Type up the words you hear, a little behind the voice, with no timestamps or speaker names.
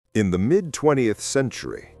In the mid-20th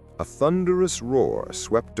century, a thunderous roar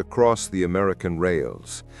swept across the American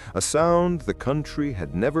rails, a sound the country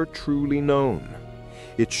had never truly known.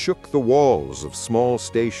 It shook the walls of small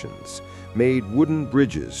stations, made wooden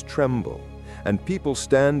bridges tremble, and people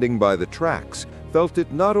standing by the tracks felt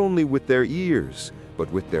it not only with their ears,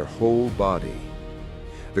 but with their whole body.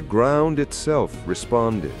 The ground itself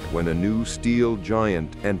responded when a new steel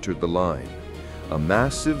giant entered the line, a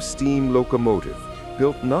massive steam locomotive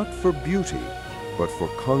built not for beauty, but for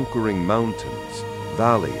conquering mountains,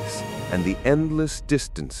 valleys, and the endless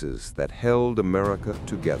distances that held America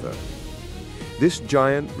together. This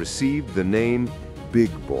giant received the name Big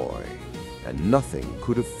Boy, and nothing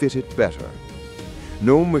could have fitted better.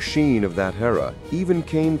 No machine of that era even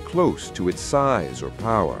came close to its size or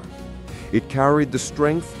power. It carried the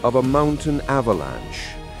strength of a mountain avalanche,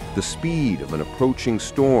 the speed of an approaching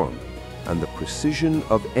storm, and the precision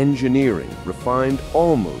of engineering refined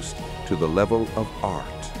almost to the level of art.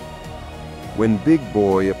 When Big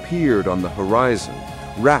Boy appeared on the horizon,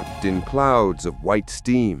 wrapped in clouds of white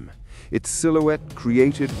steam, its silhouette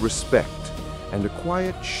created respect and a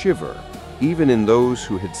quiet shiver even in those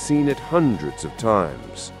who had seen it hundreds of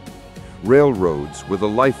times. Railroads were the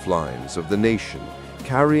lifelines of the nation,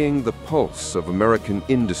 carrying the pulse of American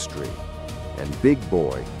industry, and Big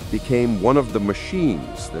Boy became one of the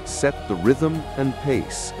machines that set the rhythm and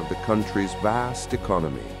pace of the country's vast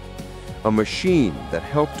economy. A machine that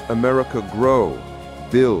helped America grow,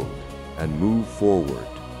 build, and move forward.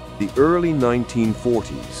 The early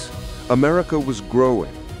 1940s, America was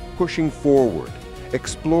growing, pushing forward,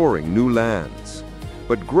 exploring new lands.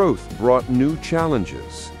 But growth brought new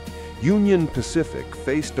challenges. Union Pacific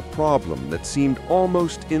faced a problem that seemed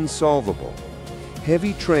almost insolvable.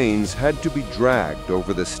 Heavy trains had to be dragged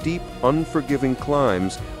over the steep, unforgiving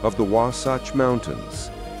climbs of the Wasatch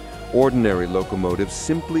Mountains. Ordinary locomotives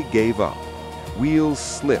simply gave up. Wheels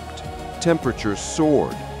slipped, temperatures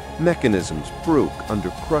soared, mechanisms broke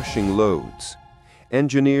under crushing loads.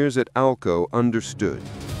 Engineers at Alco understood.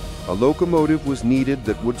 A locomotive was needed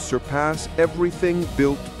that would surpass everything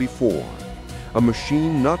built before. A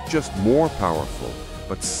machine not just more powerful,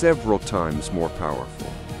 but several times more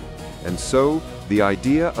powerful. And so, the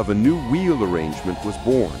idea of a new wheel arrangement was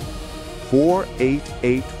born.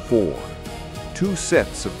 4884. 2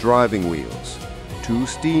 sets of driving wheels, 2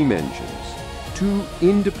 steam engines, 2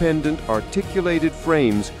 independent articulated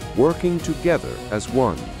frames working together as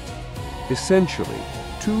one. Essentially,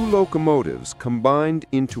 2 locomotives combined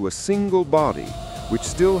into a single body, which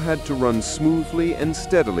still had to run smoothly and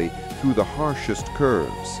steadily through the harshest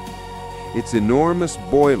curves. Its enormous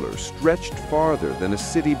boiler stretched farther than a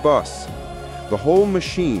city bus. The whole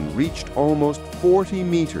machine reached almost 40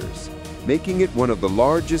 meters, making it one of the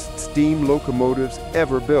largest steam locomotives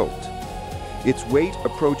ever built. Its weight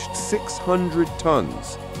approached 600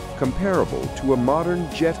 tons, comparable to a modern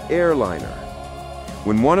jet airliner.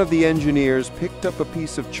 When one of the engineers picked up a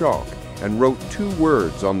piece of chalk and wrote 2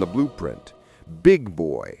 words on the blueprint, Big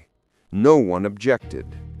Boy, no one objected.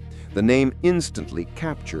 The name instantly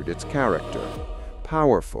captured its character: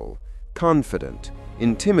 powerful, confident,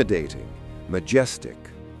 intimidating, majestic.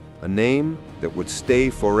 A name that would stay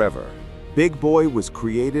forever. Big Boy was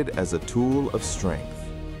created as a tool of strength.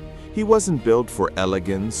 He wasn't built for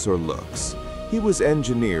elegance or looks. He was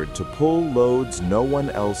engineered to pull loads no one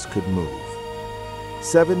else could move.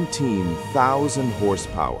 17,000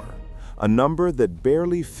 horsepower, a number that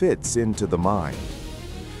barely fits into the mind.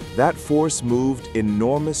 That force moved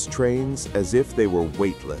enormous trains as if they were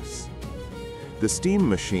weightless. The steam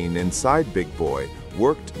machine inside Big Boy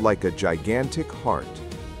worked like a gigantic heart.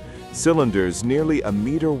 Cylinders nearly a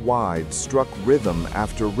meter wide struck rhythm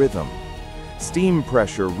after rhythm. Steam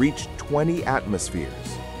pressure reached 20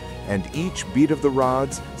 atmospheres, and each beat of the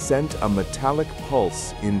rods sent a metallic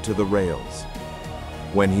pulse into the rails.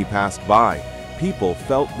 When he passed by, people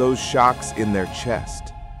felt those shocks in their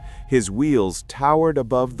chest. His wheels towered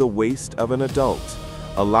above the waist of an adult,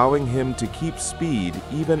 allowing him to keep speed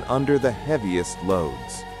even under the heaviest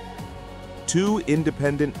loads. 2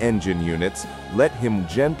 independent engine units let him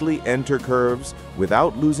gently enter curves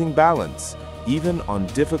without losing balance, even on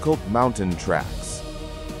difficult mountain tracks.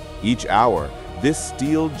 Each hour, this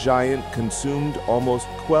steel giant consumed almost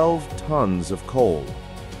 12 tons of coal.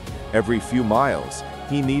 Every few miles,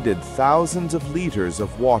 he needed thousands of liters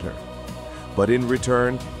of water. But in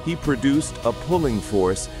return, he produced a pulling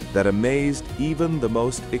force that amazed even the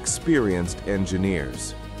most experienced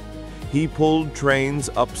engineers. He pulled trains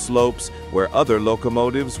up slopes where other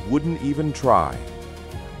locomotives wouldn't even try.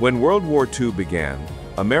 When World War II began,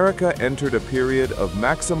 America entered a period of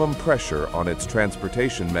maximum pressure on its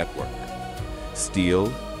transportation network.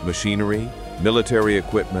 Steel, Machinery, military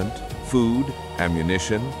equipment, food,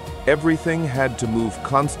 ammunition, everything had to move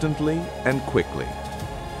constantly and quickly.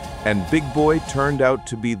 And Big Boy turned out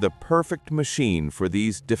to be the perfect machine for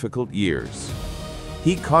these difficult years.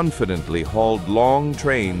 He confidently hauled long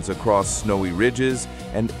trains across snowy ridges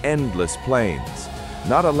and endless plains,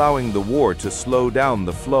 not allowing the war to slow down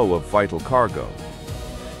the flow of vital cargo.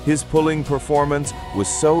 His pulling performance was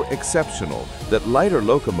so exceptional that lighter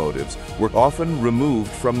locomotives were often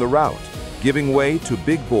removed from the route, giving way to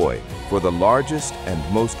Big Boy for the largest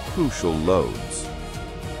and most crucial loads.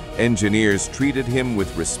 Engineers treated him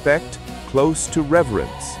with respect, close to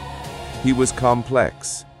reverence. He was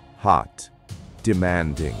complex, hot,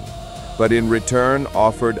 demanding, but in return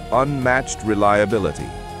offered unmatched reliability.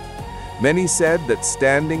 Many said that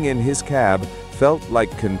standing in his cab felt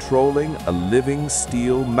like controlling a living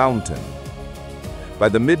steel mountain. By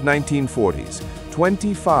the mid-1940s,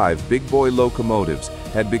 25 Big Boy locomotives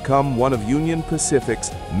had become one of Union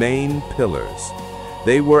Pacific's main pillars.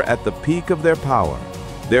 They were at the peak of their power,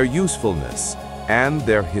 their usefulness, and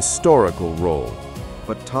their historical role.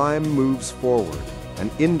 But time moves forward, and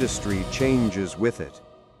industry changes with it.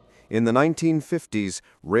 In the 1950s,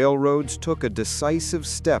 railroads took a decisive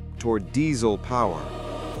step toward diesel power,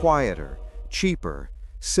 quieter, cheaper,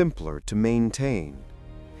 simpler to maintain.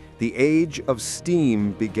 The age of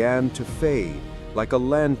steam began to fade, like a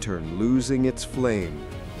lantern losing its flame.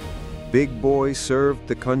 Big Boy served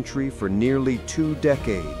the country for nearly 2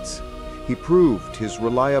 decades. He proved his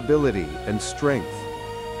reliability and strength,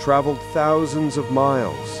 traveled thousands of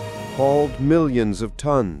miles, hauled millions of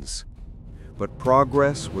tons. But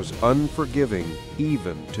progress was unforgiving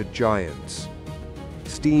even to giants.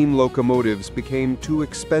 Steam locomotives became too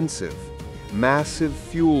expensive. Massive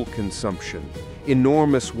fuel consumption,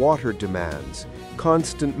 enormous water demands,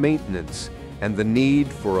 constant maintenance, and the need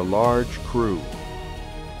for a large crew.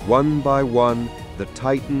 One by one, the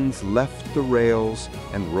Titans left the rails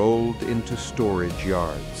and rolled into storage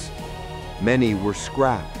yards. Many were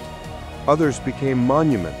scrapped. Others became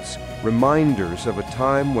monuments, reminders of a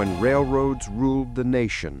time when railroads ruled the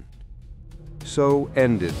nation. So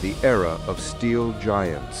ended the era of steel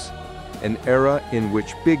giants, an era in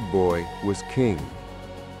which Big Boy was king.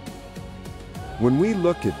 When we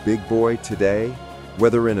look at Big Boy today,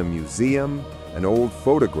 whether in a museum, an old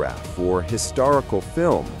photograph, or historical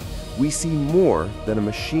film, we see more than a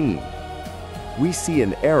machine. We see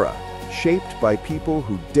an era shaped by people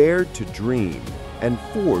who dared to dream and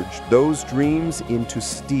forged those dreams into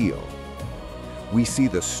steel. We see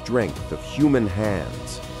the strength of human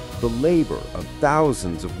hands, the labor of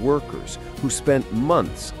thousands of workers who spent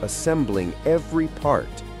months assembling every part.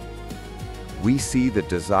 We see the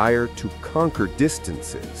desire to conquer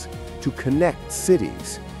distances, to connect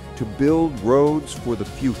cities, to build roads for the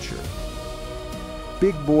future.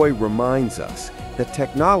 Big Boy reminds us that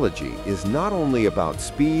technology is not only about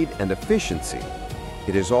speed and efficiency,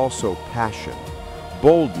 it is also passion,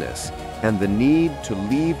 boldness, and the need to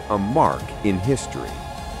leave a mark in history.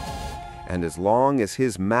 And as long as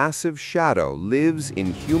his massive shadow lives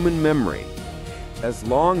in human memory, as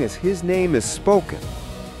long as his name is spoken,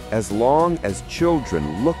 as long as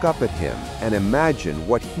children look up at him and imagine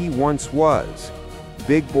what he once was,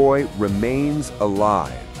 Big Boy remains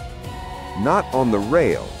alive, not on the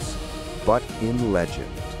rails, but in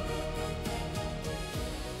legend.